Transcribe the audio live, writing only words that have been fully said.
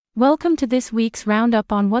Welcome to this week's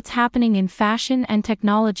roundup on what's happening in fashion and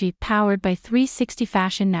technology powered by 360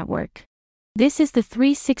 Fashion Network. This is the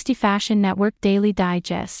 360 Fashion Network Daily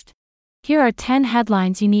Digest. Here are 10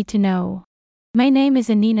 headlines you need to know. My name is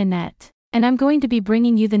Anina Net, and I'm going to be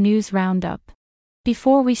bringing you the news roundup.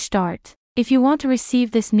 Before we start, if you want to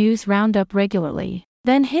receive this news roundup regularly,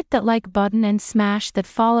 then hit that like button and smash that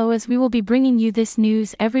follow, as we will be bringing you this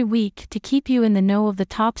news every week to keep you in the know of the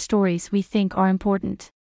top stories we think are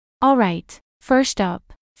important. Alright, first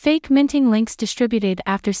up, fake minting links distributed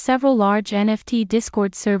after several large NFT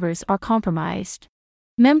Discord servers are compromised.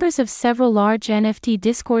 Members of several large NFT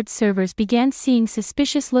Discord servers began seeing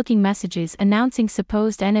suspicious-looking messages announcing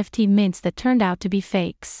supposed NFT mints that turned out to be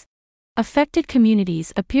fakes. Affected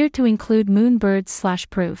communities appear to include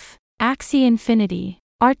Moonbirds/Proof, Axie Infinity,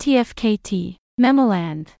 RTFKT,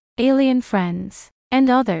 Memoland, Alien Friends, and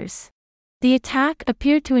others. The attack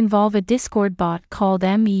appeared to involve a Discord bot called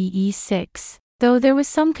MEE6, though there was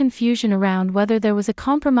some confusion around whether there was a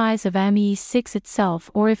compromise of MEE6 itself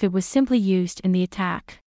or if it was simply used in the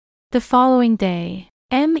attack. The following day,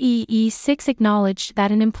 MEE6 acknowledged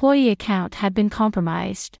that an employee account had been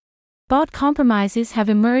compromised. Bot compromises have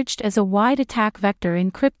emerged as a wide attack vector in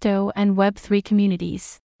crypto and Web3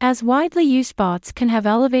 communities, as widely used bots can have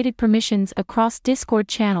elevated permissions across Discord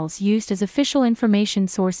channels used as official information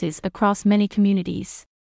sources across many communities.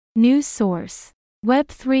 News source: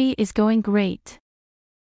 Web3 is going great.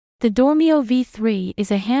 The Dormio V3 is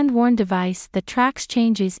a hand-worn device that tracks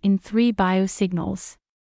changes in 3 biosignals: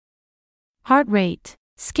 heart rate,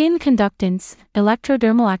 skin conductance,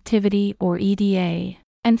 electrodermal activity or EDA,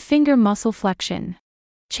 and finger muscle flexion.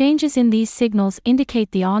 Changes in these signals indicate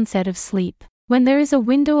the onset of sleep, when there is a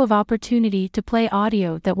window of opportunity to play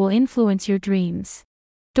audio that will influence your dreams.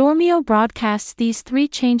 Dormio broadcasts these 3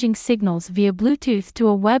 changing signals via Bluetooth to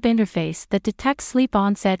a web interface that detects sleep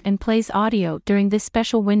onset and plays audio during this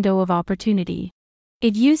special window of opportunity.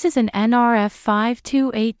 It uses an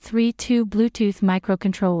nRF52832 Bluetooth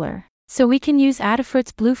microcontroller, so we can use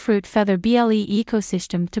Adafruit's Bluefruit Feather BLE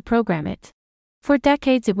ecosystem to program it. For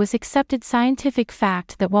decades it was accepted scientific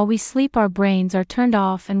fact that while we sleep our brains are turned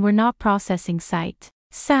off and we're not processing sight,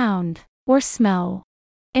 sound, or smell.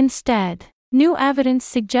 Instead, new evidence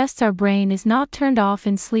suggests our brain is not turned off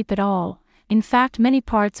in sleep at all. In fact, many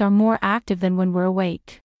parts are more active than when we're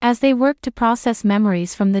awake, as they work to process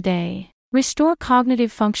memories from the day, restore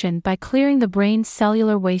cognitive function by clearing the brain's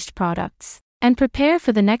cellular waste products, and prepare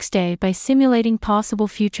for the next day by simulating possible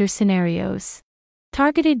future scenarios.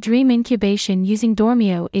 Targeted dream incubation using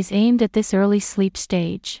Dormio is aimed at this early sleep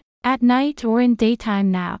stage, at night or in daytime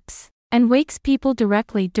naps, and wakes people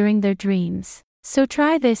directly during their dreams. So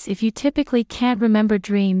try this if you typically can't remember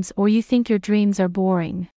dreams or you think your dreams are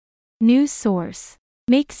boring. News source: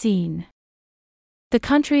 Makescene. The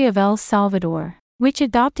country of El Salvador, which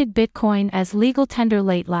adopted Bitcoin as legal tender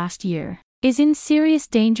late last year, is in serious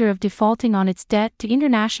danger of defaulting on its debt to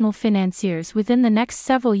international financiers within the next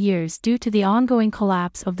several years due to the ongoing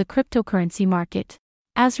collapse of the cryptocurrency market,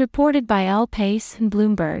 as reported by El País and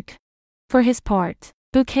Bloomberg. For his part,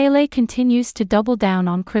 Bukele continues to double down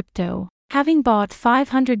on crypto, having bought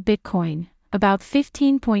 500 Bitcoin, about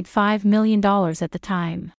 $15.5 million at the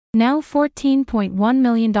time, now $14.1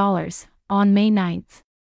 million, on May 9th.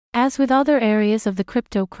 As with other areas of the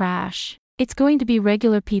crypto crash, it's going to be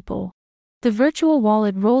regular people. The virtual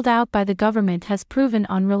wallet rolled out by the government has proven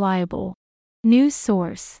unreliable. News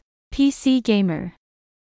source: PC Gamer.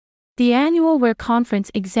 The annual WARE conference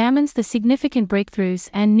examines the significant breakthroughs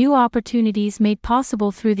and new opportunities made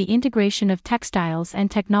possible through the integration of textiles and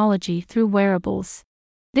technology through wearables.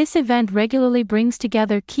 This event regularly brings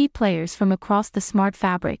together key players from across the smart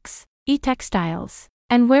fabrics, e-textiles,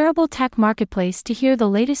 and wearable tech marketplace to hear the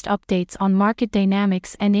latest updates on market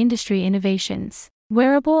dynamics and industry innovations.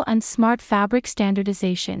 Wearable and smart fabric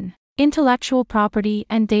standardization, intellectual property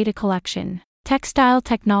and data collection, textile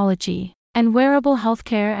technology, and wearable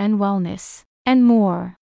healthcare and wellness, and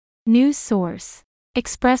more. News source: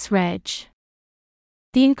 ExpressReg.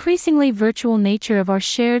 The increasingly virtual nature of our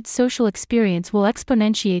shared social experience will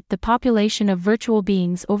exponentiate the population of virtual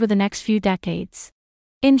beings over the next few decades.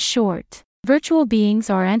 In short, virtual beings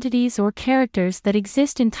are entities or characters that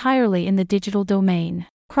exist entirely in the digital domain,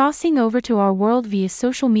 crossing over to our world via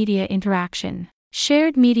social media interaction,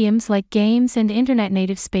 shared mediums like games and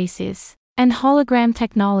internet-native spaces, and hologram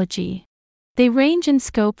technology. They range in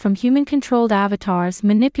scope from human-controlled avatars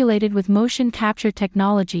manipulated with motion capture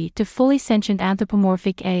technology to fully sentient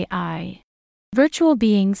anthropomorphic AI. Virtual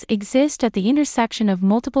beings exist at the intersection of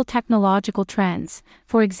multiple technological trends,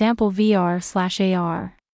 for example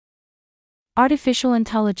VR/AR. Artificial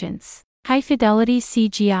intelligence. high-fidelity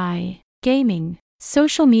CGI, gaming,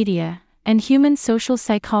 social media, and human social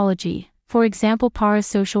psychology, for example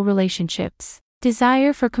parasocial relationships,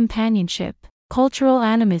 desire for companionship, cultural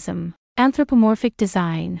animism, anthropomorphic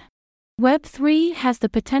design. Web3 has the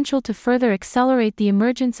potential to further accelerate the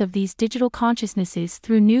emergence of these digital consciousnesses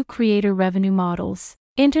through new creator revenue models,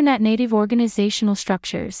 internet-native organizational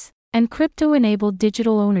structures, and crypto-enabled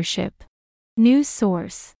digital ownership. News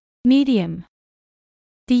source: Medium.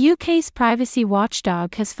 The UK's privacy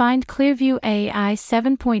watchdog has fined Clearview AI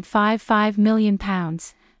 £7.55 million,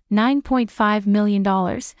 $9.5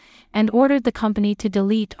 million, and ordered the company to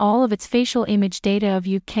delete all of its facial image data of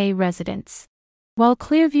UK residents. While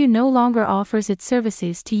Clearview no longer offers its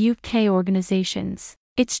services to UK organizations,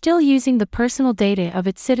 it's still using the personal data of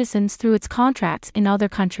its citizens through its contracts in other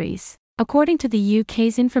countries, according to the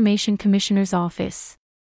UK's Information Commissioner's Office.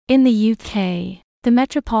 In the UK, the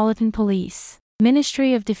Metropolitan Police,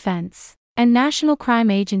 Ministry of Defence, and National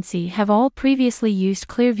Crime Agency have all previously used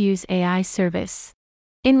Clearview's AI service.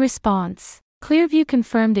 In response, Clearview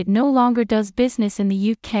confirmed it no longer does business in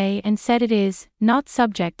the UK and said it is not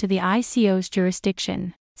subject to the ICO's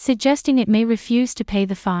jurisdiction, suggesting it may refuse to pay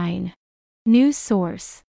the fine. News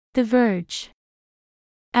source: The Verge.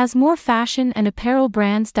 As more fashion and apparel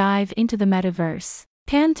brands dive into the metaverse,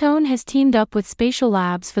 Pantone has teamed up with Spatial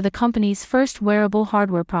Labs for the company's first wearable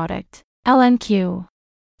hardware product, LNQ.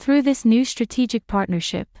 Through this new strategic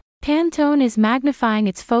partnership, Pantone is magnifying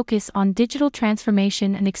its focus on digital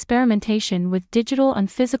transformation and experimentation with digital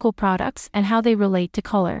and physical products and how they relate to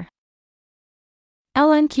color.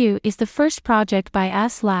 LNQ is the first project by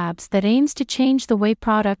S Labs that aims to change the way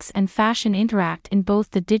products and fashion interact in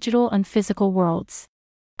both the digital and physical worlds.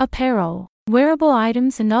 Apparel, wearable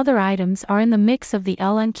items and other items are in the mix of the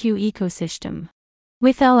LNQ ecosystem.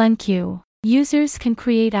 With LNQ, users can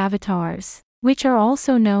create avatars, which are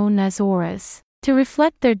also known as auras, to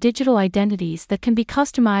reflect their digital identities that can be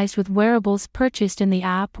customized with wearables purchased in the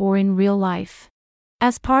app or in real life.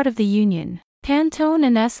 As part of the union, Pantone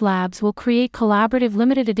and S Labs will create collaborative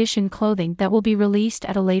limited edition clothing that will be released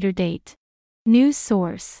at a later date. News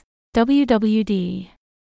source: WWD.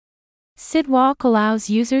 SidWalk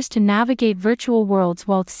allows users to navigate virtual worlds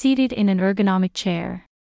while seated in an ergonomic chair.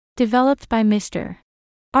 Developed by Mr.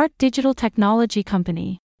 Art Digital Technology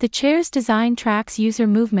Company, the chair's design tracks user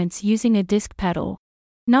movements using a disc pedal.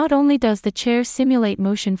 Not only does the chair simulate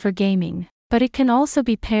motion for gaming, but it can also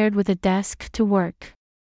be paired with a desk to work.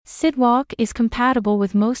 SidWalk is compatible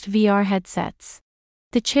with most VR headsets.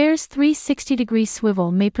 The chair's 360-degree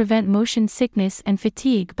swivel may prevent motion sickness and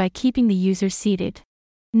fatigue by keeping the user seated.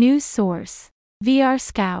 News source: VR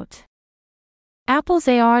Scout. Apple's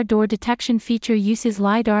AR door detection feature uses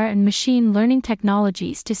LiDAR and machine learning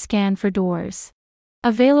technologies to scan for doors.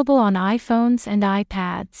 Available on iPhones and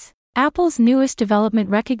iPads, Apple's newest development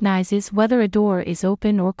recognizes whether a door is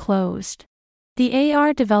open or closed. The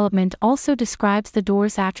AR development also describes the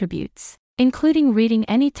door's attributes, including reading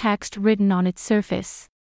any text written on its surface.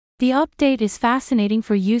 The update is fascinating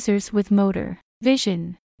for users with motor,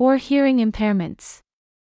 vision, or hearing impairments.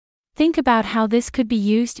 Think about how this could be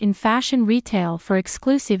used in fashion retail for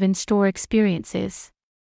exclusive in-store experiences.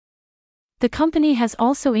 The company has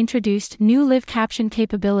also introduced new live caption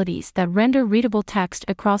capabilities that render readable text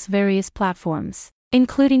across various platforms,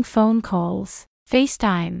 including phone calls,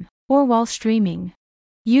 FaceTime, or while streaming.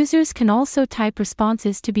 Users can also type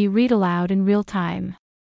responses to be read aloud in real time.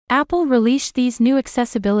 Apple released these new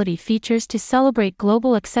accessibility features to celebrate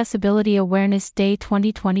Global Accessibility Awareness Day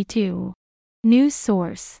 2022. News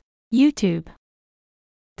source: YouTube.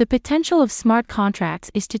 The potential of smart contracts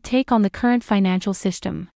is to take on the current financial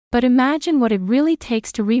system. But imagine what it really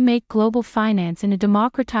takes to remake global finance in a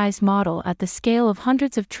democratized model at the scale of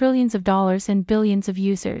hundreds of trillions of dollars and billions of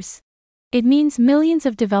users. It means millions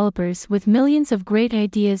of developers with millions of great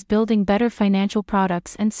ideas building better financial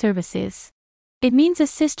products and services. It means a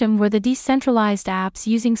system where the decentralized apps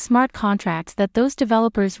using smart contracts that those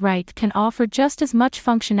developers write can offer just as much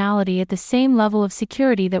functionality at the same level of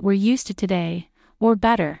security that we're used to today, or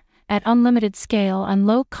better, at unlimited scale and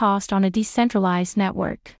low cost on a decentralized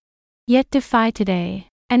network. Yet DeFi today,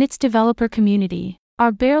 and its developer community,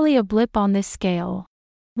 are barely a blip on this scale.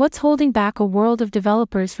 What's holding back a world of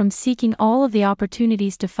developers from seeking all of the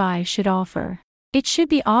opportunities DeFi should offer? It should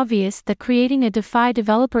be obvious that creating a DeFi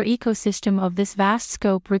developer ecosystem of this vast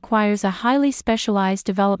scope requires a highly specialized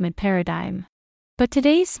development paradigm. But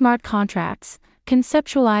today's smart contracts,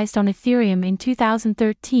 conceptualized on Ethereum in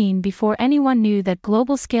 2013 before anyone knew that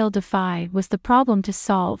global-scale DeFi was the problem to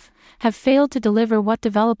solve, have failed to deliver what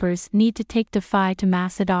developers need to take DeFi to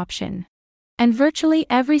mass adoption. And virtually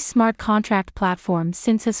every smart contract platform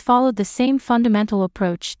since has followed the same fundamental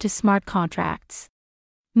approach to smart contracts.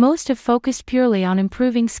 Most have focused purely on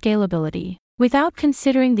improving scalability, without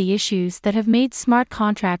considering the issues that have made smart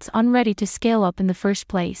contracts unready to scale up in the first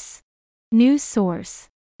place. News source: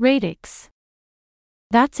 Radix.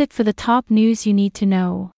 That's it for the top news you need to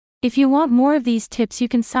know. If you want more of these tips, you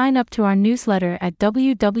can sign up to our newsletter at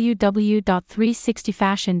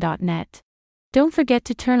www.360fashion.net. Don't forget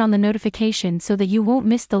to turn on the notification so that you won't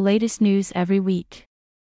miss the latest news every week.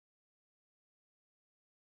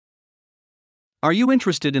 Are you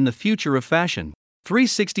interested in the future of fashion?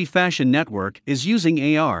 360 Fashion Network is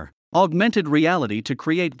using AR, augmented reality, to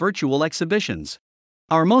create virtual exhibitions.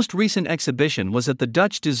 Our most recent exhibition was at the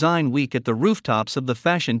Dutch Design Week at the rooftops of the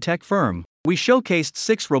fashion tech firm. We showcased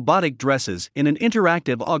 6 robotic dresses in an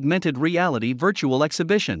interactive augmented reality virtual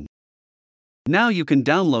exhibition. Now you can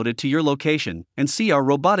download it to your location and see our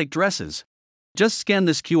robotic dresses. Just scan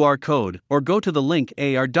this QR code or go to the link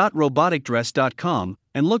ar.roboticdress.com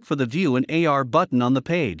and look for the View in AR button on the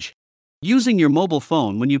page. Using your mobile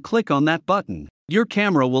phone, when you click on that button, your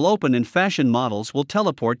camera will open and fashion models will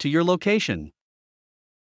teleport to your location.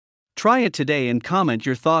 Try it today and comment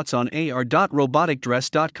your thoughts on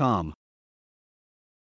ar.roboticdress.com.